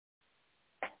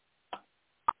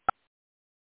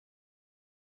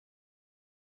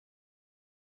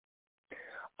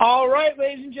All right,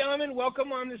 ladies and gentlemen,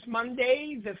 welcome on this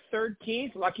Monday, the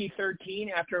 13th, lucky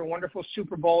 13, after a wonderful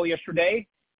Super Bowl yesterday.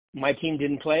 My team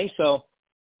didn't play, so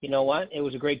you know what? It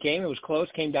was a great game. It was close,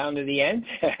 came down to the end.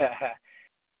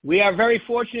 We are very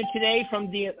fortunate today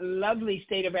from the lovely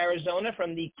state of Arizona,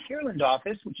 from the Kierland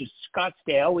office, which is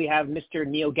Scottsdale. We have Mr.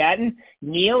 Neil Gatton.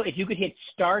 Neil, if you could hit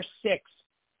 *6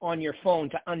 on your phone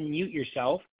to unmute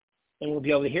yourself, and we'll be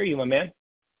able to hear you, my man.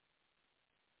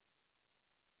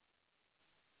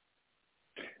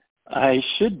 I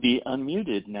should be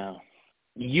unmuted now.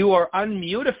 You are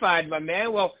unmutified, my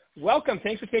man. Well, welcome.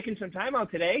 Thanks for taking some time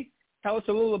out today. Tell us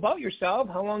a little about yourself,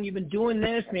 how long you've been doing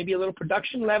this, maybe a little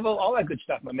production level, all that good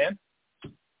stuff, my man.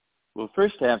 Well,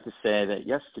 first I have to say that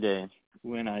yesterday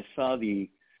when I saw the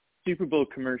Super Bowl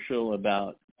commercial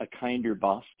about a kinder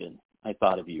Boston, I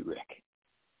thought of you, Rick.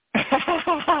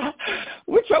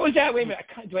 Which one was that? Wait a minute.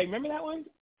 Do I remember that one?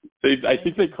 I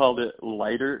think they called it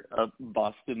Lighter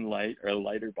Boston Light or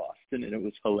Lighter Boston, and it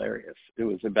was hilarious. It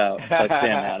was about Sam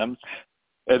Adams,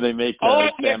 and they make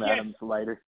Sam Adams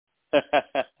lighter.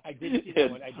 I did see that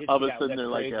one. All of a sudden, they're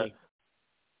like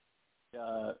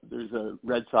there's a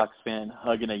Red Sox fan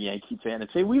hugging a Yankee fan and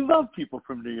saying, "We love people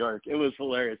from New York." It was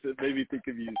hilarious. It made me think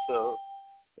of you. So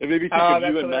it made me think of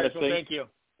you and Metasenko. Well, thank you.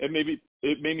 It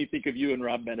made me think of you and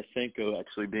Rob Metasenko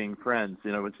actually being friends.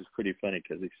 You know, which is pretty funny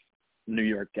because he's New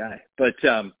York guy, but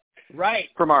right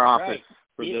from our office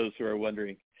for yeah. those who are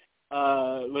wondering.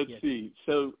 Let's see.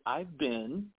 So I've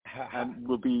been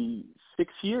will be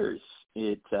 6 years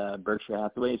at Berkshire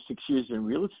Hathaway, 6 years in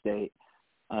real estate,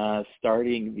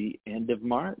 starting the end of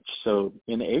March, so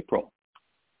in April.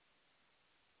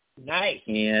 Nice.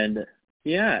 And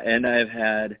and I've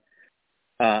had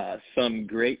some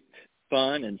great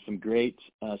fun and some great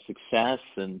success,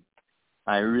 and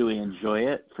I really enjoy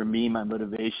it. For me, my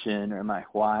motivation or my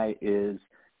why is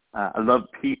I love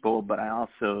people, but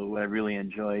what I really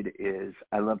enjoyed is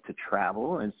I love to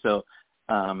travel. And so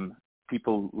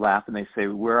people laugh and they say,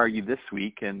 "Where are you this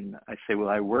week?" And I say, "Well,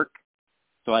 I work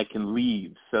so I can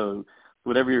leave." So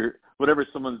whatever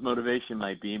someone's motivation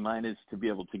might be, mine is to be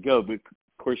able to go. But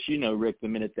of course, you know, Rick, the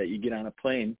minute that you get on a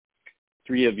plane,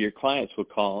 3 of your clients will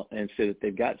call and say that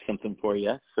they've got something for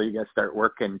you. So you got to start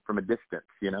working from a distance,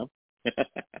 you know?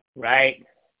 Right.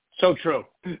 So true.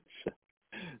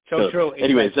 So true.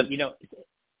 Anyways, you know,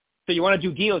 so you want to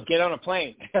do deals, get on a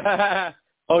plane.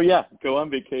 Oh yeah, go on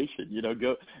vacation. You know,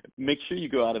 go make sure you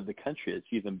go out of the country. It's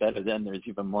even better. Then there's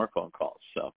even more phone calls.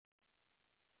 So.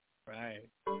 Right.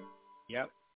 Yep.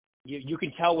 You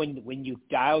can tell when you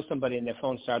dial somebody and their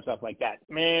phone starts off like that,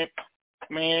 meh,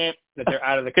 meh, that they're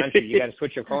out of the country. You got to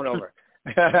switch your phone over.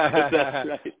 That's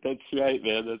right. That's right,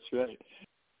 man. That's right.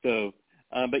 So.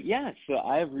 But yeah, so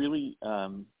I really I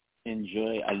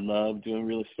love doing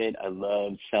real estate. I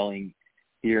love selling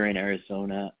here in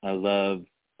Arizona. I love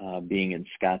being in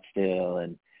Scottsdale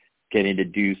and getting to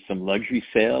do some luxury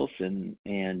sales and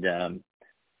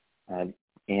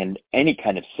any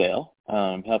kind of sale,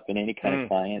 helping any kind of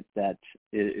client. That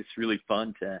it's really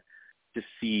fun to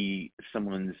see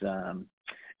someone's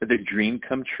their dream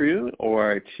come true,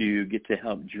 or to get to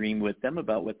help dream with them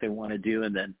about what they want to do,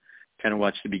 and then kind of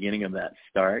watch the beginning of that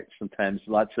start. Sometimes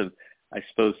I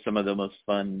suppose some of the most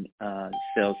fun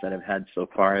sales that I've had so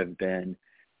far have been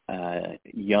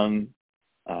young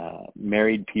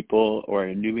married people or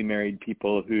newly married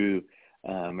people who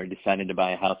are deciding to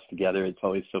buy a house together. It's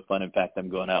always so fun. In fact, I'm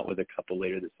going out with a couple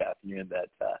later this afternoon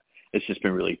that it's just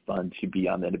been really fun to be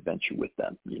on that adventure with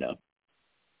them, you know.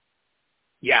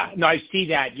 Yeah, no, I see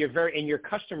that. Your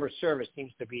customer service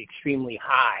seems to be extremely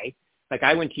high. Like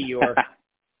I went to your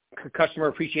customer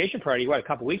appreciation party, a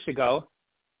couple weeks ago.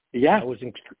 Yeah. It was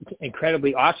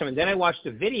incredibly awesome. And then I watched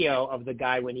a video of the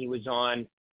guy when he was on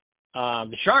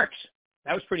the Sharks.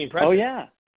 That was pretty impressive. Oh, yeah.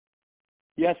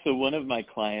 Yeah, so one of my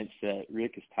clients that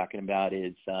Rick is talking about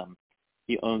is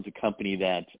he owns a company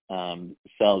that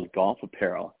sells golf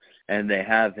apparel, and they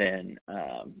have a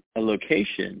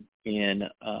location in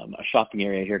a shopping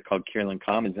area here called Kierland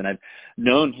Commons, and I've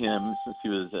known him since he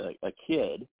was a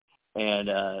kid. And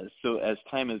so as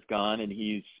time has gone and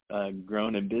he's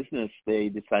grown in business, they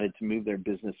decided to move their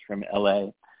business from LA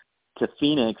to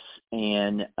Phoenix.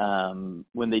 And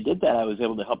when they did that, I was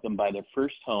able to help them buy their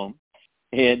first home.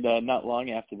 And not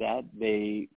long after that,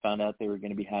 they found out they were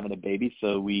going to be having a baby.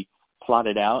 So we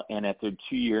plotted out, and at their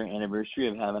 2-year anniversary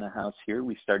of having a house here,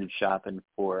 we started shopping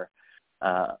for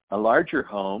a larger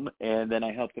home, and then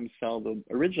I helped them sell the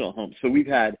original home. So we've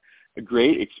had a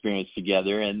great experience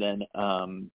together. And then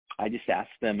I just asked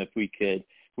them if we could,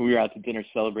 when we were out to dinner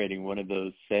celebrating one of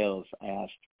those sales, I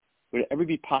asked, would it ever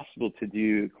be possible to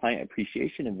do a client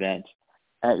appreciation event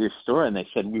at your store, and they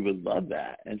said we would love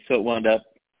that. And so it wound up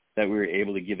that we were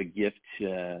able to give a gift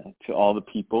to all the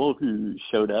people who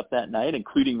showed up that night,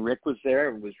 including Rick was there.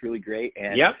 It was really great.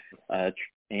 And Yep.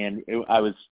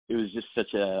 It was just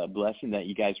such a blessing that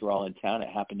you guys were all in town. It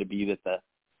happened to be that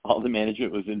all the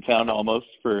management was in town almost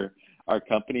for our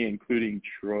company, including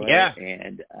Troy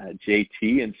and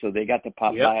JT, and so they got to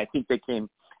pop by. I think they came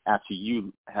after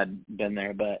you had been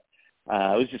there, but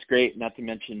it was just great. Not to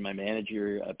mention my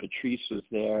manager Patrice was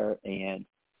there, and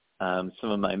some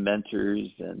of my mentors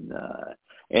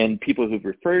and people who've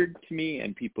referred to me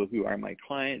and people who are my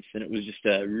clients, and it was just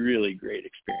a really great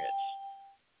experience.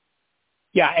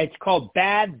 Yeah, it's called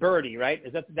Bad Birdie, right?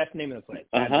 That's the name of the place.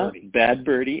 Bad Birdie. Bad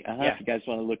Birdie. Yeah. If you guys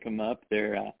want to look them up,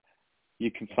 you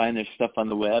can find their stuff on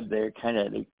the web. They're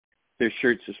their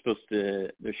shirts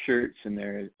and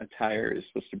their attire is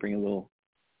supposed to bring a little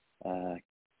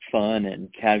fun and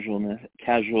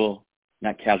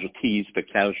not casualties, but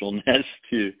casualness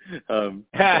to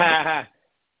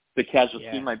the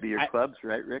casualty might be your clubs,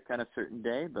 right, Rick, on a certain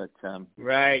day, but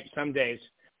right, some days.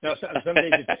 No, some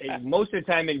days. Most of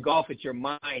the time in golf, it's your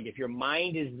mind. If your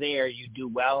mind is there, you do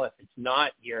well. If it's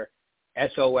not, you're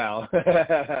SOL.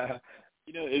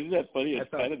 Isn't that funny? It's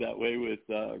kind of that way with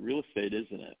real estate,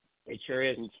 isn't it? It sure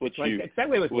is. It's that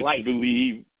way with life.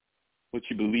 What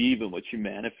you believe and what you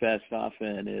manifest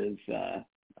often is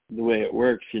the way it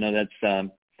works. That's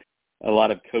a lot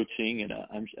of coaching, and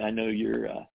I know you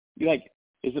like.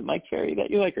 Is it Mike Ferry that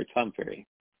you like, or Tom Ferry?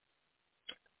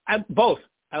 Both.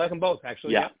 I like them both,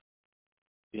 actually.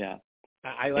 Yeah.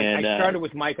 I started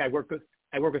with Mike. I worked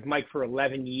with Mike for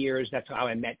 11 years. That's how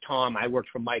I met Tom. I worked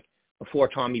for Mike before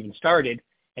Tom even started,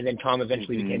 and then Tom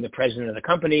eventually became the president of the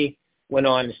company, went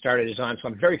on and started his own. So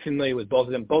I'm very familiar with both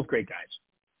of them, both great guys.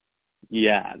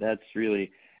 Yeah, that's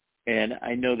really, and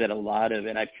I know that a lot of,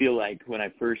 and I feel like when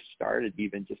I first started,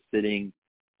 even just sitting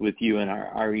with you in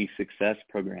our RE Success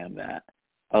program, that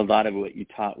a lot of what you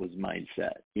taught was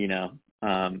mindset,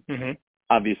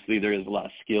 Obviously, there is a lot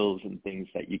of skills and things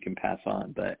that you can pass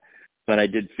on, but I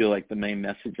did feel like the main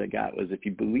message I got was if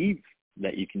you believe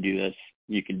that you can do this,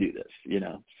 you can do this,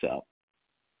 so.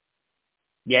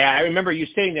 Yeah, I remember you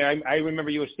sitting there. I remember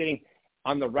you were sitting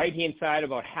on the right-hand side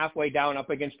about halfway down up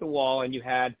against the wall, and you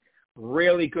had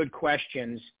really good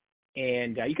questions,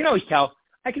 and you can always tell.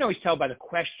 I can always tell by the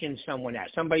questions someone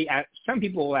asks. Some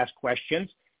people will ask questions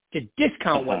to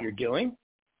discount what you're doing,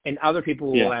 and other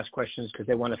people will ask questions because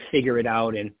they want to figure it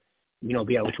out and,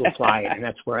 be able to apply it. And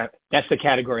that's the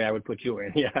category I would put you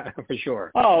in. Yeah, for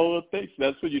sure. Oh, well, thanks.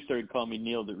 That's when you started calling me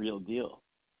Neil the Real Deal.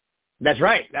 That's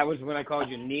right. That was when I called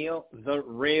you Neil the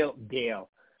Real Deal.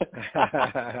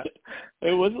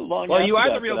 It wasn't long. Well, you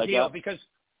are the real deal because,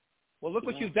 look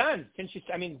what you've done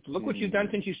look what you've done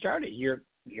since you started. You're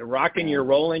rocking, you're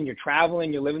rolling, you're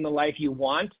traveling, you're living the life you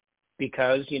want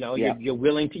because, you're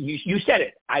willing to, you said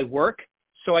it, I work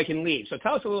so I can leave. So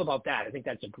tell us a little about that. I think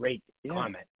that's a great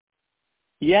comment.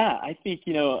 Yeah, I think,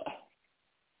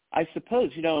 I suppose,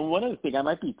 and one other thing I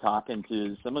might be talking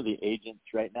to some of the agents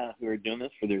right now who are doing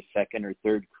this for their second or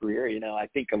third career. I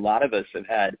think a lot of us have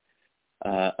had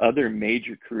other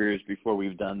major careers before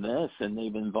we've done this, and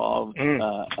they've involved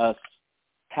us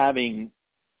having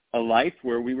a life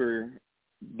where we were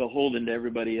beholden to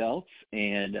everybody else.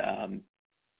 And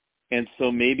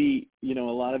so maybe, a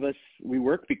lot of us, we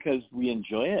work because we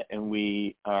enjoy it and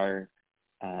we are,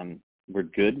 we're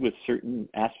good with certain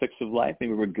aspects of life.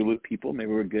 Maybe we're good with people.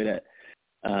 Maybe we're good at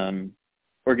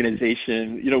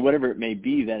organization, whatever it may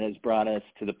be that has brought us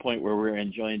to the point where we're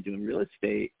enjoying doing real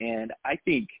estate. And I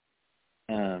think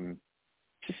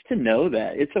just to know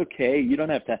that it's okay. You don't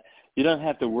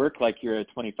have to work like you're a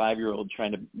 25-year-old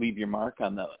trying to leave your mark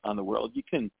on the world. You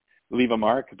can leave a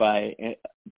mark by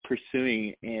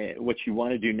pursuing what you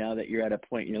want to do now that you're at a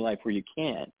point in your life where you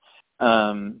can.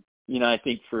 I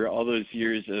think for all those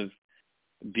years of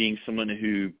being someone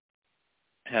who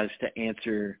has to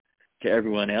answer to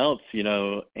everyone else,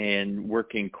 and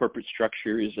working corporate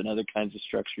structures and other kinds of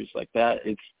structures like that,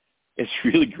 it's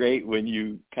really great when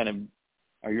you kind of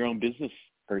are your own business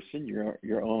person,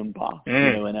 your own boss,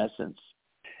 in essence.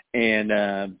 And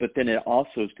but then it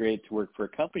also is great to work for a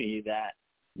company that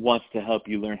wants to help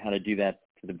you learn how to do that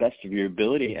to the best of your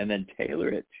ability and then tailor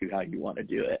it to how you want to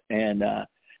do it. And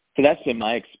so that's been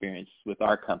my experience with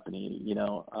our company,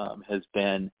 has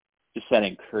been just that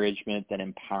encouragement, that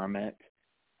empowerment,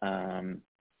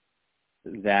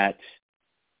 that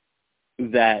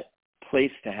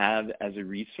place to have as a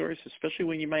resource, especially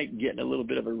when you might get in a little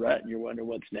bit of a rut and you're wondering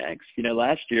what's next.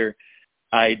 Last year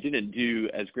I didn't do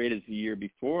as great as the year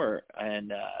before.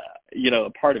 And, a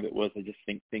part of it was I just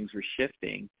think things were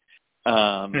shifting.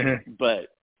 But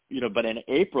but in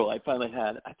April, I finally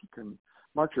had, I think in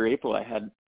March or April, I had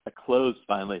a close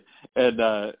finally. And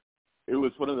it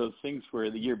was one of those things where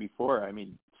the year before, I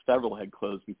mean, several had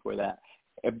closed before that.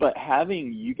 But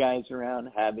having you guys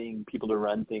around, having people to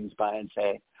run things by and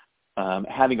say,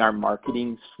 having our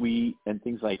marketing suite and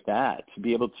things like that, to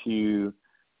be able to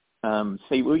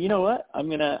say, well, you know what, I'm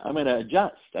gonna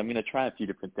adjust. I'm gonna try a few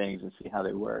different things and see how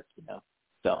they work.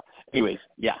 So, anyways,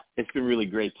 yeah, it's been really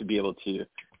great to be able to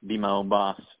be my own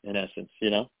boss in essence.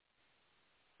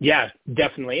 Yeah,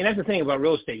 definitely. And that's the thing about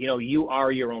real estate. You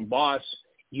are your own boss.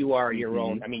 You are your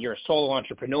own. I mean, you're a solo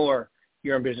entrepreneur.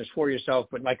 You're in business for yourself,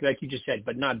 but like you just said,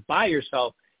 but not by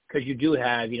yourself, because you do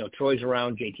have, Troy's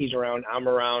around, JT's around, I'm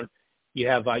around. You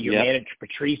have your manager,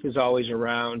 Patrice, is always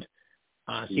around.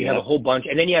 So you have a whole bunch.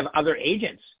 And then you have other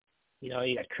agents. You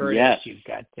got Curtis, you've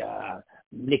got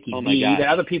Nikki V. You got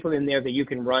other people in there that you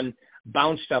can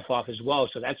bounce stuff off as well.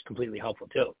 So that's completely helpful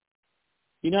too.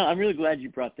 I'm really glad you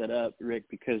brought that up, Rick,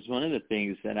 because one of the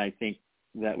things that I think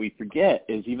that we forget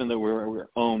is even though we're our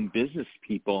own business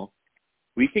people,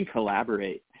 we can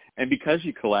collaborate. And because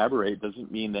you collaborate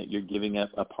doesn't mean that you're giving up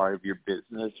a part of your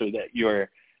business or that you're,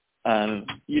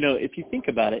 if you think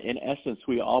about it, in essence,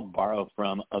 we all borrow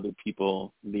from other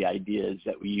people the ideas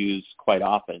that we use quite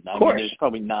often. I mean, there's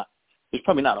probably not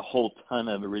a whole ton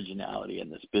of originality in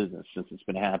this business since it's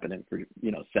been happening for,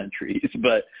 centuries.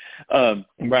 But,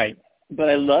 right. But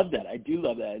I love that. I do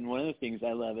love that. And one of the things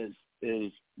I love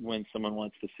is when someone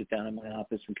wants to sit down in my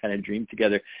office and kind of dream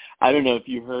together. I don't know if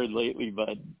you heard lately,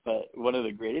 but one of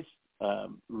the greatest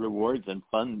rewards and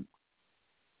fun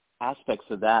aspects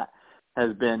of that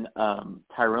has been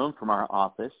Tyrone from our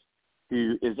office,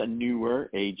 who is a newer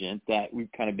agent that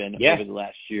we've kind of been over the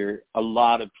last year. A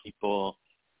lot of people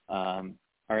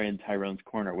are in Tyrone's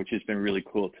corner, which has been really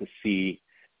cool to see.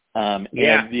 And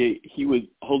he was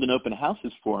holding open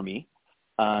houses for me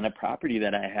on a property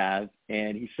that I have,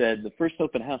 and he said the first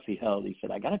open house he held, he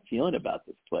said, I got a feeling about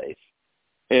this place.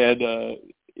 And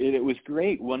it was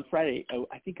great. One Friday,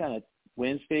 I think on a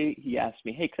Wednesday, he asked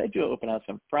me, hey, could I do an open house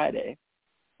on Friday?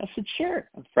 I said, sure,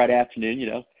 on Friday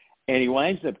afternoon, And he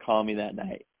winds up calling me that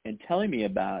night and telling me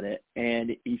about it.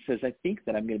 And he says, I think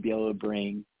that I'm going to be able to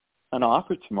bring an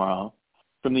offer tomorrow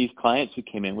from these clients who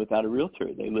came in without a realtor.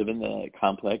 They live in the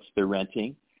complex, they're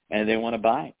renting, and they want to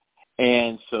buy.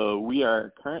 And so we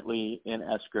are currently in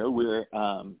escrow. We're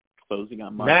closing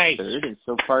on March 3rd, and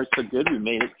so far so good. We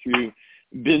made it through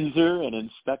Binzer and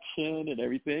inspection and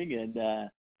everything. And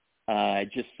I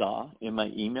just saw in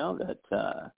my email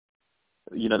that,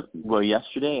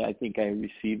 yesterday I think I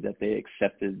received that they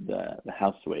accepted the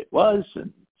house the way it was, and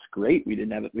it's great. We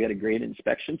had a great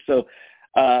inspection. So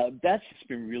that's just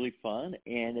been really fun,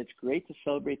 and it's great to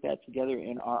celebrate that together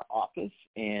in our office.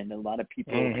 And a lot of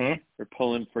people are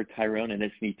pulling for Tyrone, and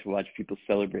it's neat to watch people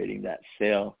celebrating that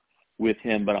sale with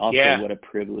him. But also, what a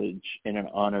privilege and an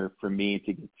honor for me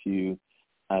to get to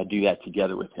do that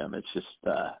together with him. It's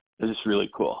just really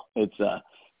cool. It's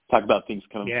talk about things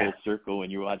coming full circle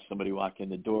when you watch somebody walk in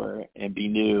the door and be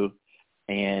new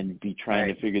and be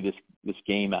trying to figure this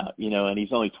game out. And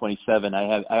he's only 27.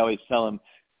 I always tell him,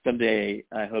 someday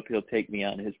I hope he'll take me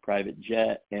on his private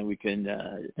jet and we can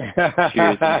cheers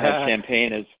and have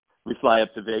champagne as we fly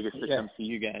up to Vegas to come see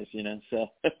you guys, So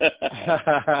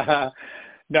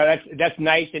no, that's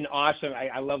nice and awesome.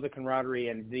 I love the camaraderie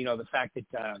and the fact that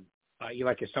you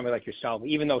like somebody like yourself,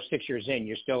 even though 6 years in,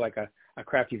 you're still like a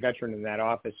crafty veteran in that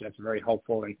office. That's very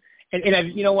helpful.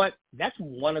 And you know what? That's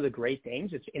one of the great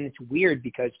things. It's weird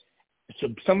because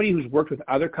somebody who's worked with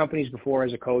other companies before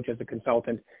as a coach, as a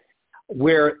consultant,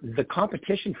 where the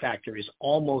competition factor is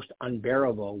almost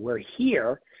unbearable, where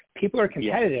here people are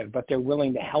competitive, but they're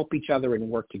willing to help each other and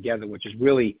work together, which is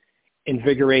really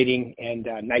invigorating and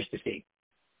nice to see.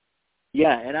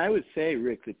 Yeah, and I would say,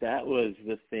 Rick, that was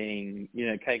the thing,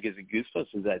 it kind of gives me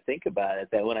goosebumps as I think about it,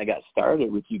 that when I got started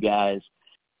with you guys,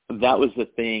 that was the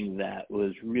thing that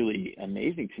was really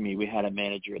amazing to me. We had a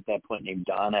manager at that point named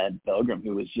Donna Belgram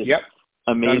who was just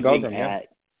amazing at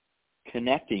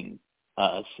connecting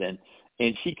us, and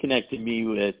she connected me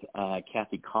with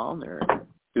Kathy Callner,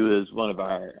 who is one of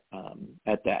our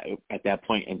at that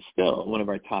point and still one of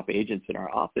our top agents in our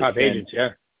office. Agents,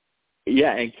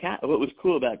 Yeah, and what was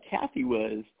cool about Kathy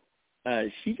was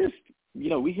she just,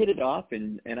 we hit it off,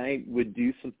 and I would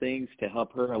do some things to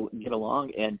help her get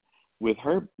along, and with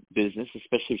her business,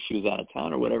 especially if she was out of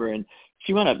town or whatever, and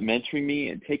she wound up mentoring me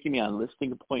and taking me on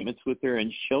listing appointments with her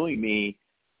and showing me,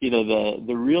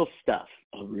 the real stuff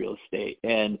of real estate.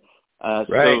 And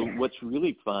so what's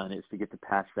really fun is to get to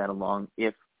pass that along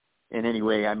if in any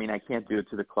way. I mean, I can't do it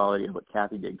to the quality of what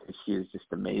Kathy did because she is just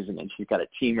amazing, and she's got a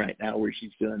team right now where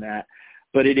she's doing that.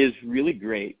 But it is really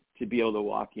great to be able to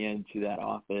walk into that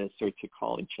office or to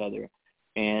call each other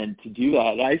and to do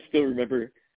that. I still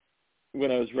remember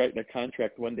when I was writing a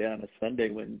contract one day on a Sunday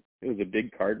when it was a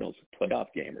big Cardinals playoff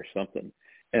game or something,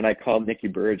 and I called Nikki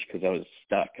Burge because I was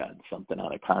stuck on something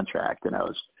on a contract,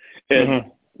 and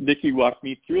Nikki walked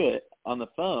me through it on the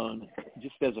phone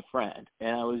just as a friend,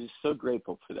 and I was just so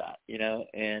grateful for that,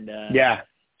 and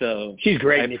so she's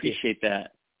great. I appreciate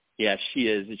that. Yeah, she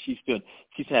is, and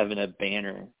she's having a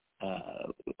banner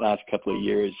last couple of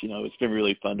years. It's been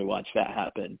really fun to watch that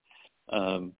happen.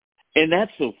 And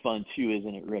that's so fun too,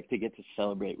 isn't it, Rick, to get to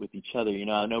celebrate with each other.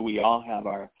 I know we all have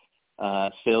our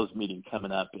sales meeting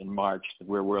coming up in March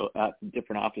where we're at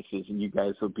different offices, and you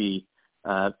guys will be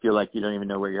feel like you don't even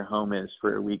know where your home is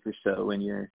for a week or so when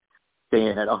you're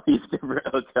staying at all these different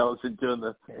hotels and doing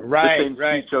the same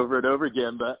speech over and over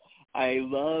again. But I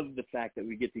love the fact that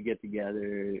we get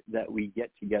together, and we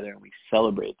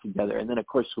celebrate together. And then, of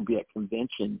course, we'll be at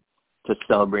convention to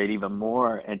celebrate even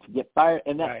more and to get fired.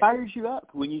 And that fires you up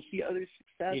when you see other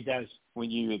success. It does.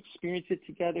 When you experience it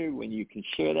together, when you can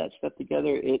share that stuff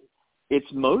together,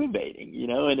 it's motivating,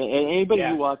 And anybody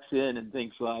who walks in and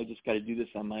thinks, well, I just got to do this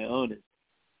on my own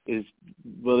is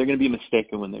they're going to be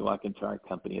mistaken when they walk into our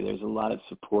company. There's a lot of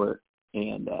support.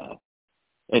 And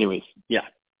anyways, yeah.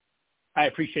 I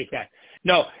appreciate that.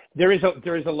 No, there is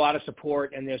a lot of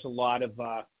support, and there's a lot of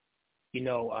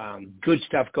good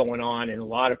stuff going on, and a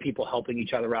lot of people helping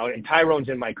each other out. And Tyrone's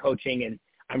in my coaching, and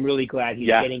I'm really glad he's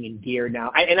getting in gear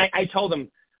now. I told him,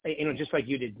 just like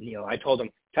you did, Neil. I told him,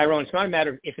 Tyrone, it's not a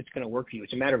matter of if it's going to work for you.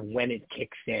 It's a matter of when it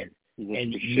kicks in,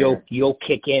 and you'll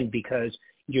kick in because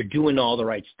you're doing all the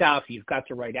right stuff. You've got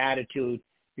the right attitude.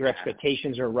 Your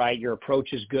expectations are right. Your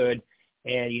approach is good,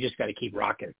 and you just got to keep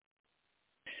rocking.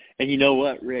 And you know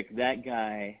what, Rick? That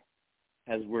guy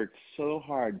has worked so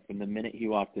hard from the minute he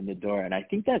walked in the door, and I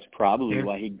think that's probably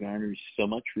why he garners so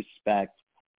much respect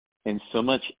and so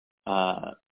much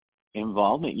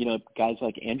involvement. Guys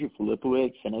like Andrew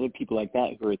Filipowicz and other people like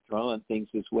that who are throwing things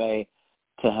his way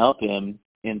to help him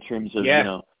in terms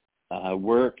of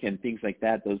work and things like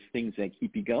that. Those things that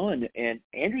keep you going. And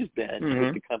Andrew's been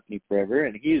with the company forever,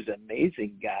 and he's an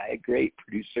amazing guy, a great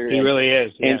producer. He really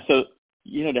is. Yeah. And so,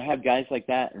 to have guys like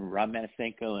that and Rob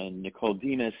Matasenko and Nicole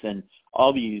Demas and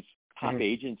all these top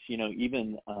agents,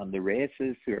 even the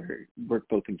Reyeses who work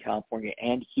both in California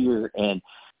and here, and,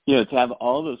 to have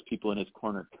all those people in his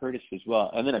corner, Curtis as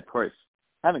well. And then, of course,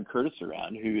 having Curtis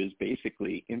around, who is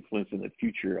basically influencing the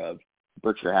future of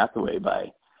Berkshire Hathaway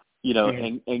by,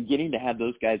 and getting to have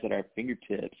those guys at our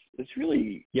fingertips, it's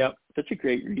really such a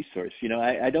great resource.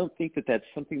 I don't think that that's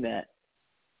something that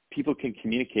people can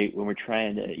communicate when we're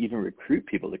trying to even recruit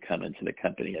people to come into the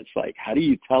company. It's like, how do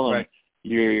you tell them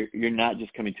you're not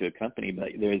just coming to a company, but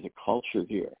there's a culture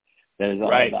here that is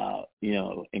all about,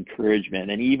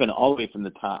 encouragement, and even all the way from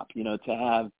the top, to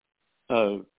have,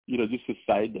 just a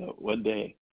side note, one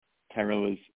day Tyrone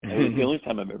was, it was the only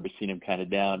time I've ever seen him kind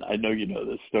of down. I know you know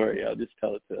this story. I'll just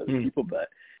tell it to other people, but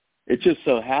it just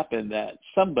so happened that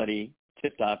somebody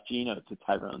tipped off Gino to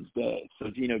Tyrone's day. So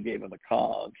Gino gave him a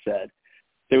call and said,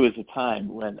 there was a time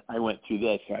when I went through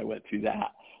this or I went through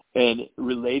that. And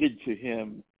related to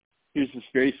him, here's this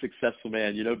very successful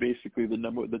man, basically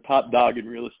the top dog in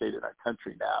real estate in our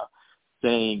country now,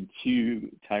 saying to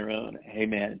Tyrone, hey,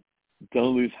 man,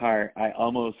 don't lose heart. I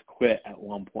almost quit at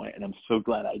one point, and I'm so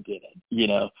glad I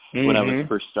didn't, when I was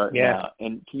first starting out.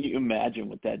 And can you imagine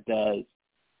what that does?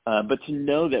 But to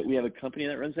know that we have a company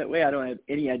that runs that way, I don't have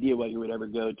any idea why you would ever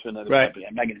go to another company.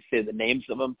 I'm not going to say the names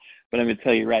of them, but I'm going to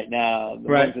tell you right now,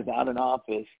 the ones without an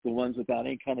office, the ones without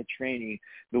any kind of training,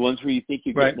 the ones where you think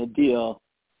you're getting a deal,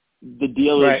 the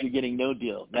deal is you're getting no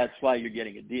deal. That's why you're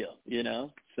getting a deal,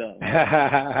 So.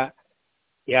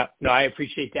 Yeah, no, I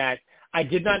appreciate that. I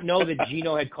did not know that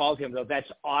Gino had called him, though. That's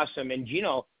awesome. And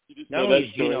Gino, not only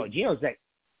is Gino's that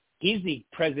he's the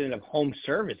president of Home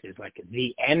Services, like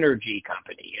the energy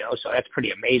company, so that's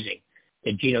pretty amazing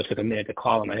that Gino took a minute to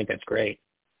call him. I think that's great.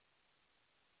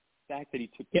 The fact that he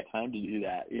took the time to do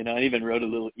that, I even wrote a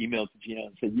little email to Gino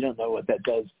and said, you don't know what that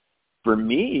does for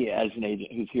me as an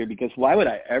agent who's here, because why would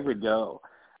I ever go?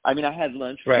 I mean, I had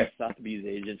lunch with Sotheby's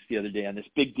agents the other day on this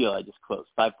big deal I just closed,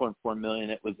 $5.4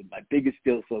 million. It was my biggest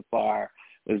deal so far.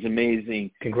 It was amazing.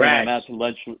 Congrats. And I'm out to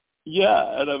lunch. And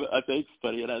thanks,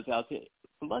 buddy. And I was out to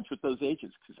lunch with those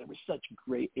agents because they were such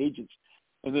great agents.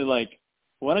 And they're like,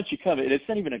 why don't you come? And it's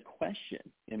not even a question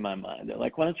in my mind. They're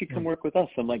like, why don't you come work with us?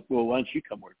 I'm like, well, why don't you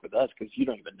come work with us? Because you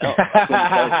don't even know.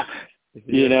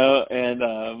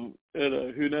 And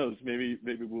who knows? Maybe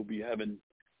we'll be having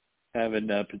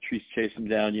Patrice chase him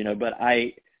down, But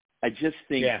I just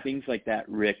think things like that,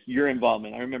 Rick, your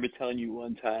involvement. I remember telling you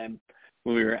one time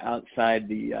when we were outside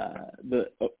the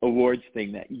awards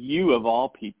thing that you, of all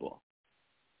people,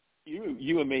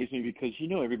 you amaze me because you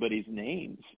know everybody's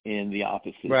names in the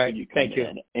offices when you come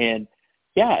in. And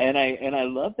yeah, and I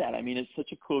love that. I mean, it's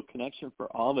such a cool connection for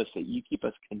all of us that you keep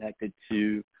us connected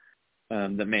to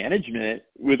the management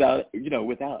without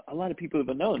a lot of people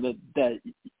have known that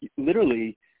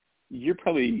literally you're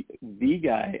probably the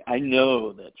guy. I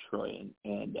know that Troy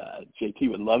and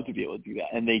JT would love to be able to do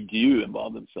that, and they do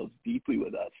involve themselves deeply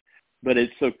with us. But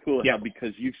it's so cool how,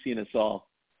 because you've seen us all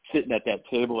sitting at that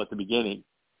table at the beginning,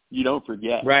 you don't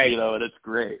forget, and it's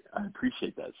great. I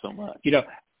appreciate that so much.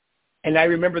 And I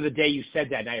remember the day you said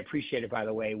that, and I appreciate it, by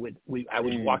the way. I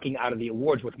was walking out of the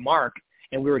awards with Mark,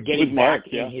 and we were getting back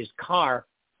in his car.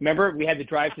 Remember, we had to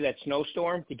drive through that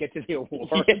snowstorm to get to the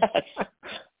awards?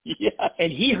 Yes.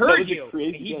 And he heard you.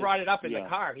 And he brought it up in the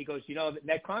car. He goes,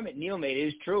 that comment Neil made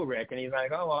is true, Rick. And he's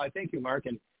like, oh, well, I thank you, Mark.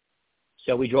 And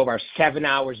so we drove our 7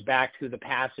 hours back through the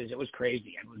passes. It was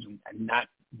crazy. It was not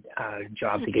a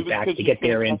job to get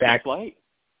there and back.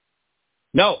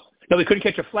 No, we couldn't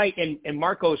catch a flight. And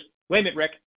Mark goes, wait a minute,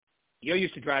 Rick. You're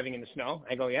used to driving in the snow.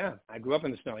 I go, yeah, I grew up in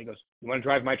the snow. He goes, you want to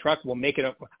drive my truck? We'll make it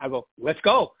up. I go, let's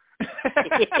go. So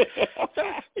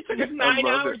it took us 9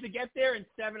 hours to get there and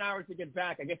 7 hours to get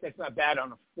back. I guess that's not bad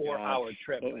on a 4-hour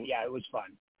trip. But yeah, it was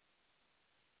fun.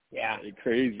 Yeah.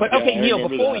 Crazy. But okay, Neil,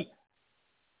 before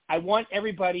I want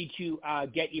everybody to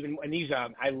get even, and these,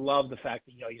 I love the fact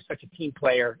that, you're such a team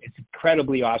player. It's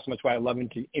incredibly awesome. That's why I love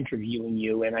interviewing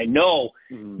you. And I know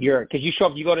because you show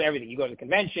up, you go to everything. You go to the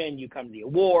convention, you come to the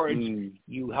awards,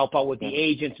 you help out with the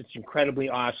agents. It's incredibly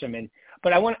awesome.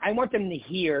 But I want them to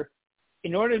hear,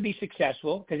 in order to be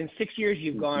successful, because in 6 years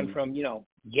you've gone from,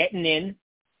 getting in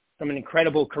from an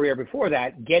incredible career before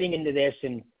that, getting into this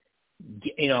and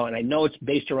I know it's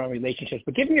based around relationships,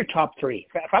 but give me your top three.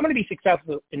 If I'm going to be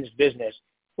successful in this business,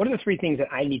 what are the three things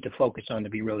that I need to focus on to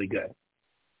be really good?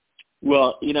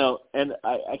 Well, and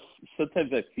I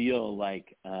sometimes I feel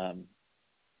like I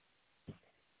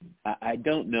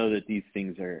don't know that these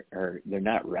things are they're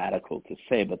not radical to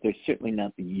say, but they're certainly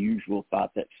not the usual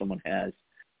thought that someone has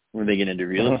when they get into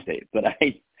real estate. But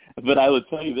I will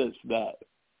tell you this, that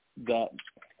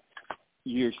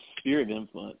your sphere of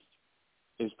influence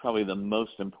is probably the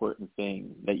most important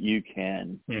thing that you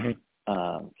can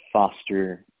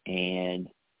foster and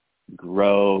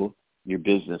grow your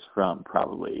business from,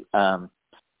 probably.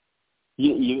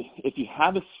 If you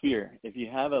have a sphere, if you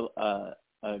have a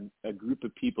group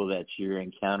of people that you're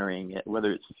encountering,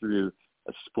 whether it's through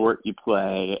a sport you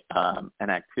play, an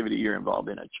activity you're involved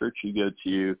in, a church you go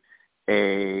to,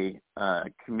 a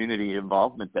community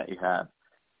involvement that you have,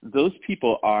 those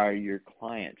people are your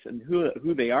clients, and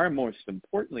who they are most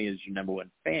importantly is your number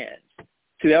one fans.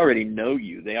 So they already know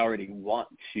you. They already want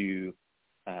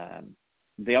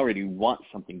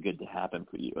something good to happen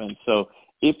for you. And so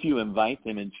if you invite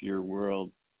them into your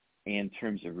world in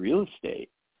terms of real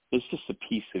estate, it's just a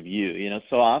piece of you.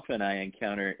 So often I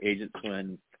encounter agents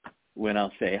when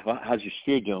I'll say, how's your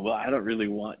sphere doing? Well, I don't really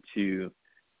want to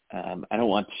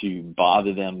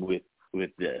bother them with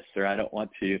this, or I don't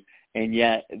want to. And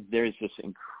yet there's this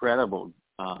incredible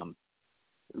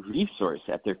resource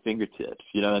at their fingertips,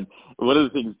 And one of the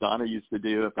things Donna used to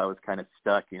do if I was kind of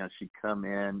stuck, she'd come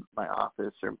in my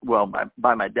office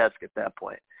by my desk at that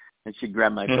point, and she'd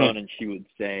grab my phone and she would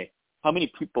say, how many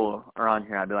people are on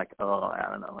here? I'd be like, I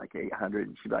don't know, like 800.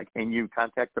 And she'd be like, and you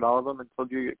contacted all of them and told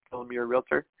them you're a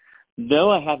realtor?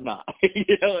 No, I have not.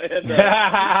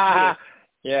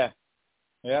 Yeah.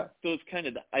 So it's kind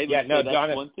of that's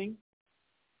Donna, one thing.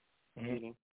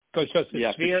 So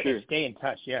the sphere, sure. Stay in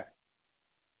touch,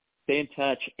 Stay in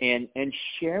touch and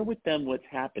share with them what's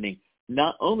happening.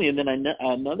 Not only, and then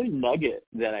another nugget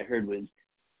that I heard was,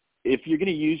 if you're going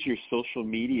to use your social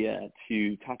media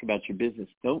to talk about your business,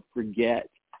 don't forget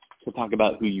to talk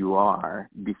about who you are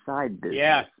beside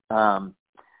business. Yeah.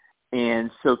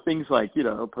 And so things like,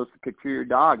 post a picture of your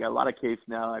dog. A lot of cases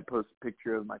now I post a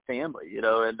picture of my family,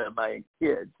 and my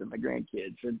kids and my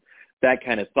grandkids and that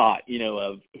kind of thought,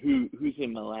 of who's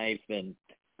in my life and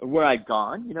where I've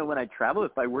gone. When I travel,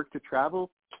 if I work to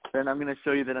travel, then I'm going to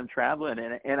show you that I'm traveling.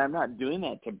 And I'm not doing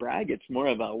that to brag. It's more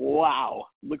of a, wow,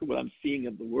 look at what I'm seeing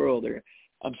of the world, or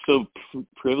I'm so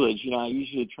privileged. I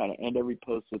usually try to end every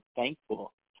post with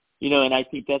thankful. And I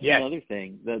think that's another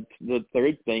thing. The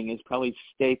third thing is probably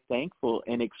stay thankful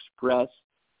and express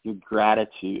your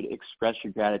gratitude. Express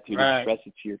your gratitude. Right. Express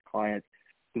it to your clients,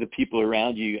 to the people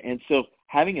around you. And so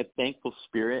having a thankful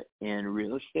spirit in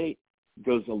real estate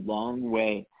goes a long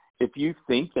way. If you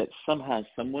think that somehow,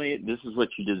 some way, this is what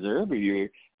you deserve, or you're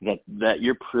that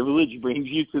your privilege brings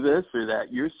you to this, or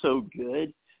that you're so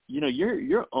good.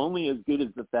 You're only as good as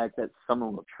the fact that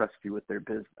someone will trust you with their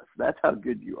business. That's how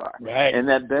good you are. Right. And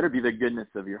that better be the goodness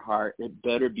of your heart. It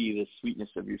better be the sweetness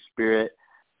of your spirit.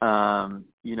 The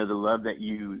love that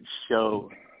you show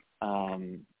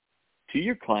to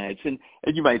your clients. And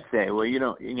you might say, well, I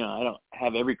don't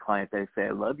have every client that I say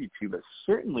I love you to, but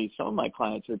certainly some of my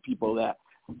clients are people that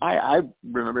I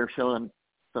remember showing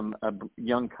a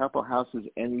young couple houses,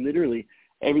 and literally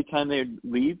every time they would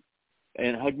leave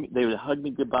and hug me, they would hug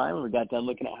me goodbye when we got done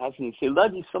looking at houses, and they'd say,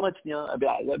 love you so much, Neil. I'd be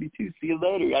like, I love you too. See you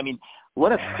later. I mean,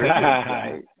 what a privilege,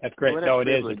 right? That's great. What no, it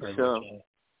is a privilege. So,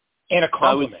 and a compliment.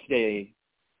 I would say,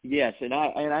 yes, and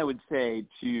I would say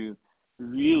to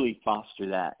really foster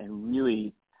that, and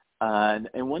really,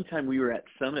 and one time we were at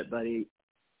Summit, buddy.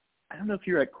 I don't know if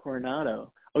you're at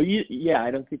Coronado. Oh, yeah,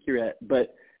 I don't think you're at,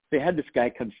 but they had this guy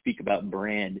come speak about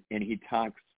brand, and he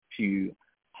talks to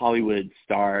Hollywood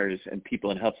stars and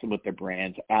people and helps them with their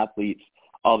brands, athletes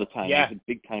all the time. Yeah. He's a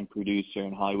big-time producer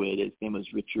in Hollywood. His name was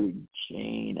Richard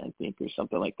Jane, I think, or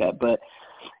something like that. But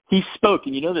he spoke,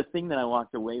 and the thing that I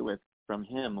walked away with from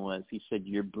him was he said,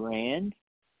 your brand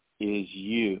is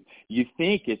you. You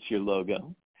think it's your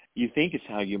logo. You think it's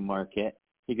how you market.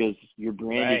 He goes, your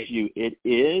brand is you. It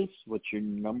is what your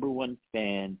number one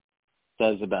fan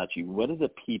says about you. What do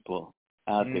the people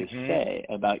out there say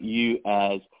about you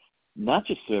as not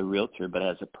just a realtor, but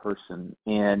as a person?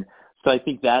 And so I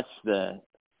think that's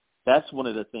one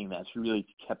of the things that's really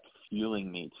kept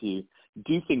fueling me to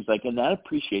do things like, and that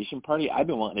appreciation party I've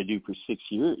been wanting to do for 6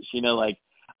 years.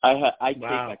 I take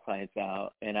my clients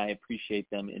out and I appreciate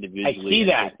them individually. I see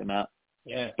that. Take them out.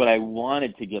 Yeah. But I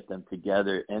wanted to get them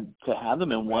together and to have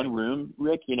them in one room,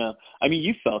 Rick.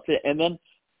 You felt it, and then,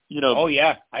 Oh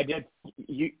yeah, I did.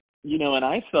 And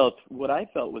I felt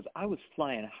was I was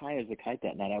flying high as a kite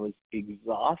that night. I was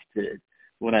exhausted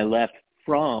when I left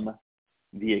from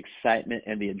the excitement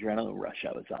and the adrenaline rush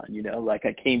I was on. Like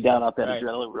I came down off that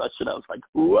adrenaline rush and I was like,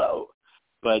 whoa.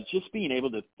 But just being able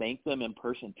to thank them in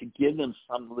person, to give them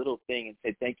some little thing and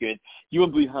say thank you. And you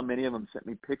won't believe how many of them sent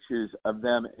me pictures of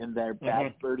them in their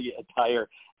Bad Birdie attire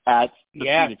at the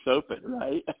Phoenix Open,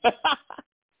 right?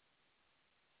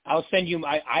 I'll send you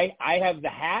I have the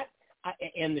hat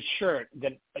and the shirt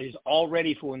that is all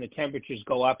ready for when the temperatures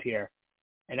go up here.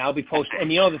 And I'll be posting. And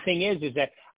the thing is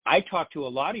that I talk to a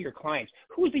lot of your clients.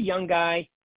 Who was the young guy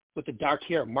with the dark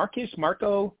hair?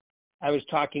 Marco, I was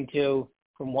talking to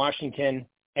from Washington.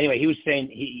 Anyway, he was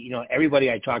saying everybody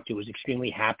I talked to was extremely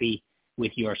happy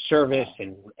with your service,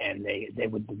 and they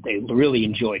really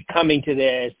enjoyed coming to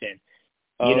this,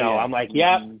 and I'm like,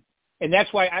 and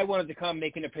that's why I wanted to come,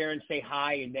 make an appearance, say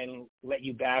hi, and then let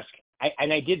you bask.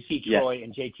 I did see Troy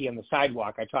and JT on the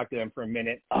sidewalk. I talked to them for a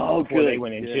minute before they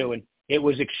went in too, and it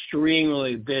was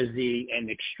extremely busy and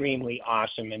extremely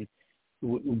awesome and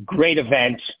great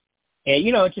event,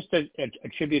 and just a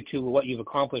tribute to what you've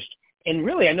accomplished. And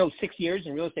really, I know 6 years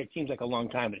in real estate seems like a long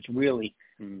time, but it's really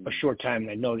a short time,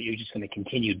 and I know that you're just going to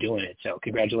continue doing it. So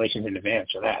congratulations in advance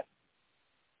for that.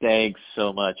 Thanks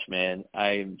so much, man.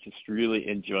 I'm just really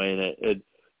enjoying it. And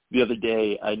the other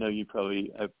day, I know you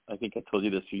probably, I think I told you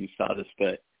this or you saw this,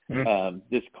 but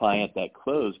this client that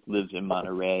closed lives in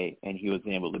Monterey, and he was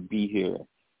able to be here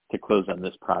to close on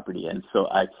this property. And so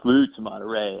I flew to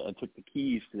Monterey and took the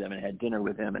keys to them and had dinner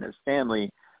with him and his family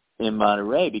in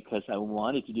Monterey because I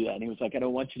wanted to do that. And he was like, I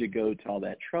don't want you to go to all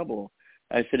that trouble.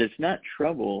 I said, it's not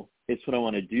trouble. It's what I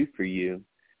want to do for you.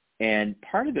 And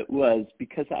part of it was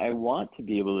because I want to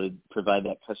be able to provide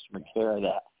that customer care and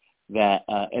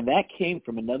that came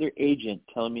from another agent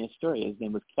telling me a story. His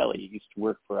name was Kelly. He used to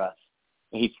work for us.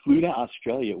 And he flew to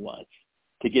Australia once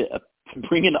to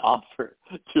bring an offer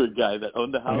to a guy that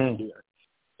owned a house here.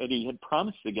 And he had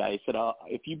promised the guy, he said,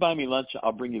 if you buy me lunch,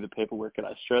 I'll bring you the paperwork in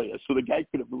Australia. So the guy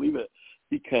couldn't believe it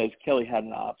because Kelly had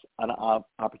an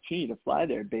opportunity to fly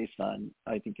there based on,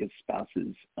 I think, his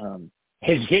spouse's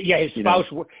his spouse,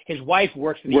 his wife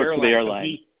works for the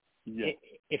airline. So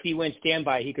if he went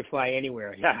standby, he could fly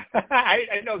anywhere. Yeah,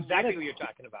 I know exactly what you're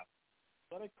talking about.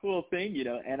 What a cool thing,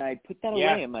 and I put that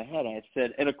away in my head. I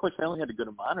said, and of course I only had to go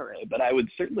to Monterey, but I would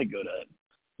certainly go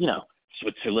to,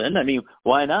 Switzerland. I mean,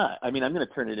 why not? I mean, I'm going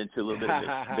to turn it into a little bit of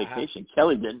a vacation.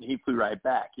 Kelly didn't. He flew right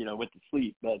back, went to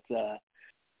sleep. But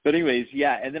anyways,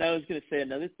 and then I was going to say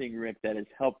another thing, Rick, that is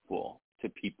helpful to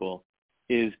people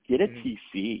is get a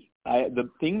TC. The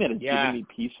thing that has given me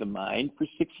peace of mind for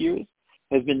 6 years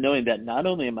has been knowing that not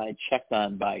only am I checked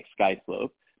on by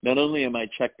SkySlope, not only am I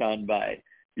checked on by,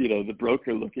 the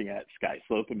broker looking at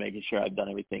SkySlope and making sure I've done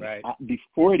everything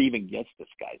before it even gets to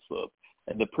SkySlope.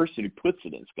 And the person who puts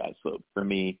it in SkySlope for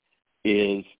me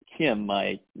is Kim,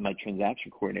 my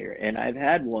transaction coordinator. And I've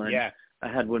had one. Yeah. I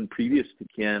had one previous to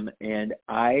Kim, and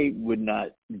I would not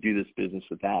do this business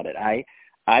without it.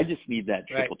 I just need that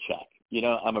triple check. You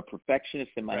know, I'm a perfectionist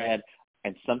in my head,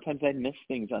 and sometimes I miss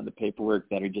things on the paperwork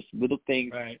that are just little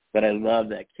things that I love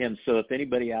that Kim. So if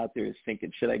anybody out there is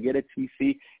thinking, should I get a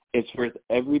TC? It's worth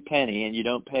every penny, and you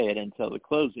don't pay it until the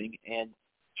closing. And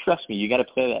trust me, you got to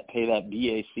pay that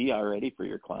BAC already for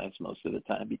your clients most of the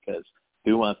time, because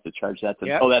who wants to charge that to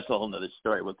them? Oh, that's a whole nother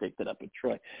story. We'll take that up with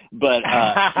Troy. But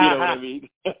you know what I mean?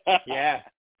 Yeah.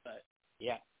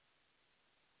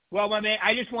 Well, my man,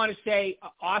 I just want to say,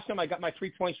 awesome. I got my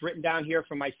 3 points written down here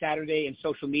from my Saturday and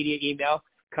social media email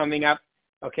coming up,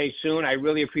 soon. I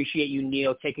really appreciate you,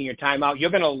 Neil, taking your time out. You're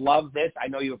going to love this. I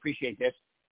know you appreciate this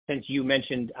since you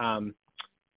mentioned, Rob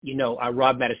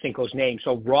Matasinko's name.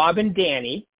 So Rob and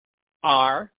Danny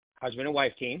are husband and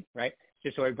wife team, right?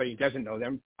 Just so everybody doesn't know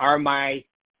them, are my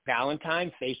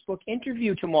Valentine Facebook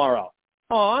interview tomorrow.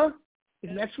 Aw,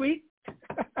 isn't that sweet?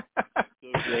 So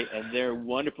great, and they're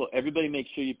wonderful. Everybody make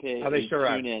sure you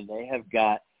tune in. They have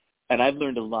got, and I've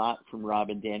learned a lot from Rob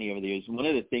and Danny over the years. One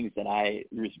of the things that I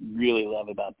really love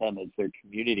about them is their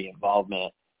community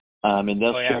involvement, and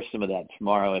they'll share some of that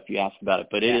tomorrow if you ask about it.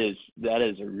 But that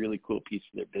is a really cool piece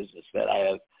of their business that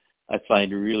I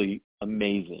find really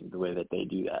amazing the way that they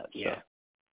do that. Yeah. So.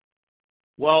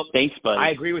 Well, thanks, buddy. I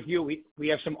agree with you. We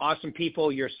have some awesome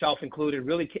people, yourself included.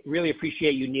 Really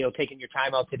appreciate you, Neil, taking your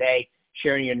time out today,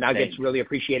 sharing your nuggets. Thanks. Really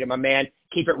appreciate it, my man.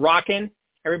 Keep it rocking.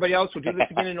 Everybody else, we'll do this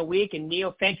again in a week. And,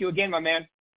 Neil, thank you again, my man.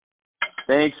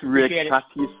 Thanks, Rick.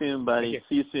 Talk to you soon, buddy. You.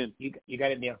 See you soon. You got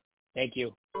it, Neil. Thank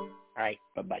you. All right.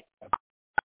 Bye-bye.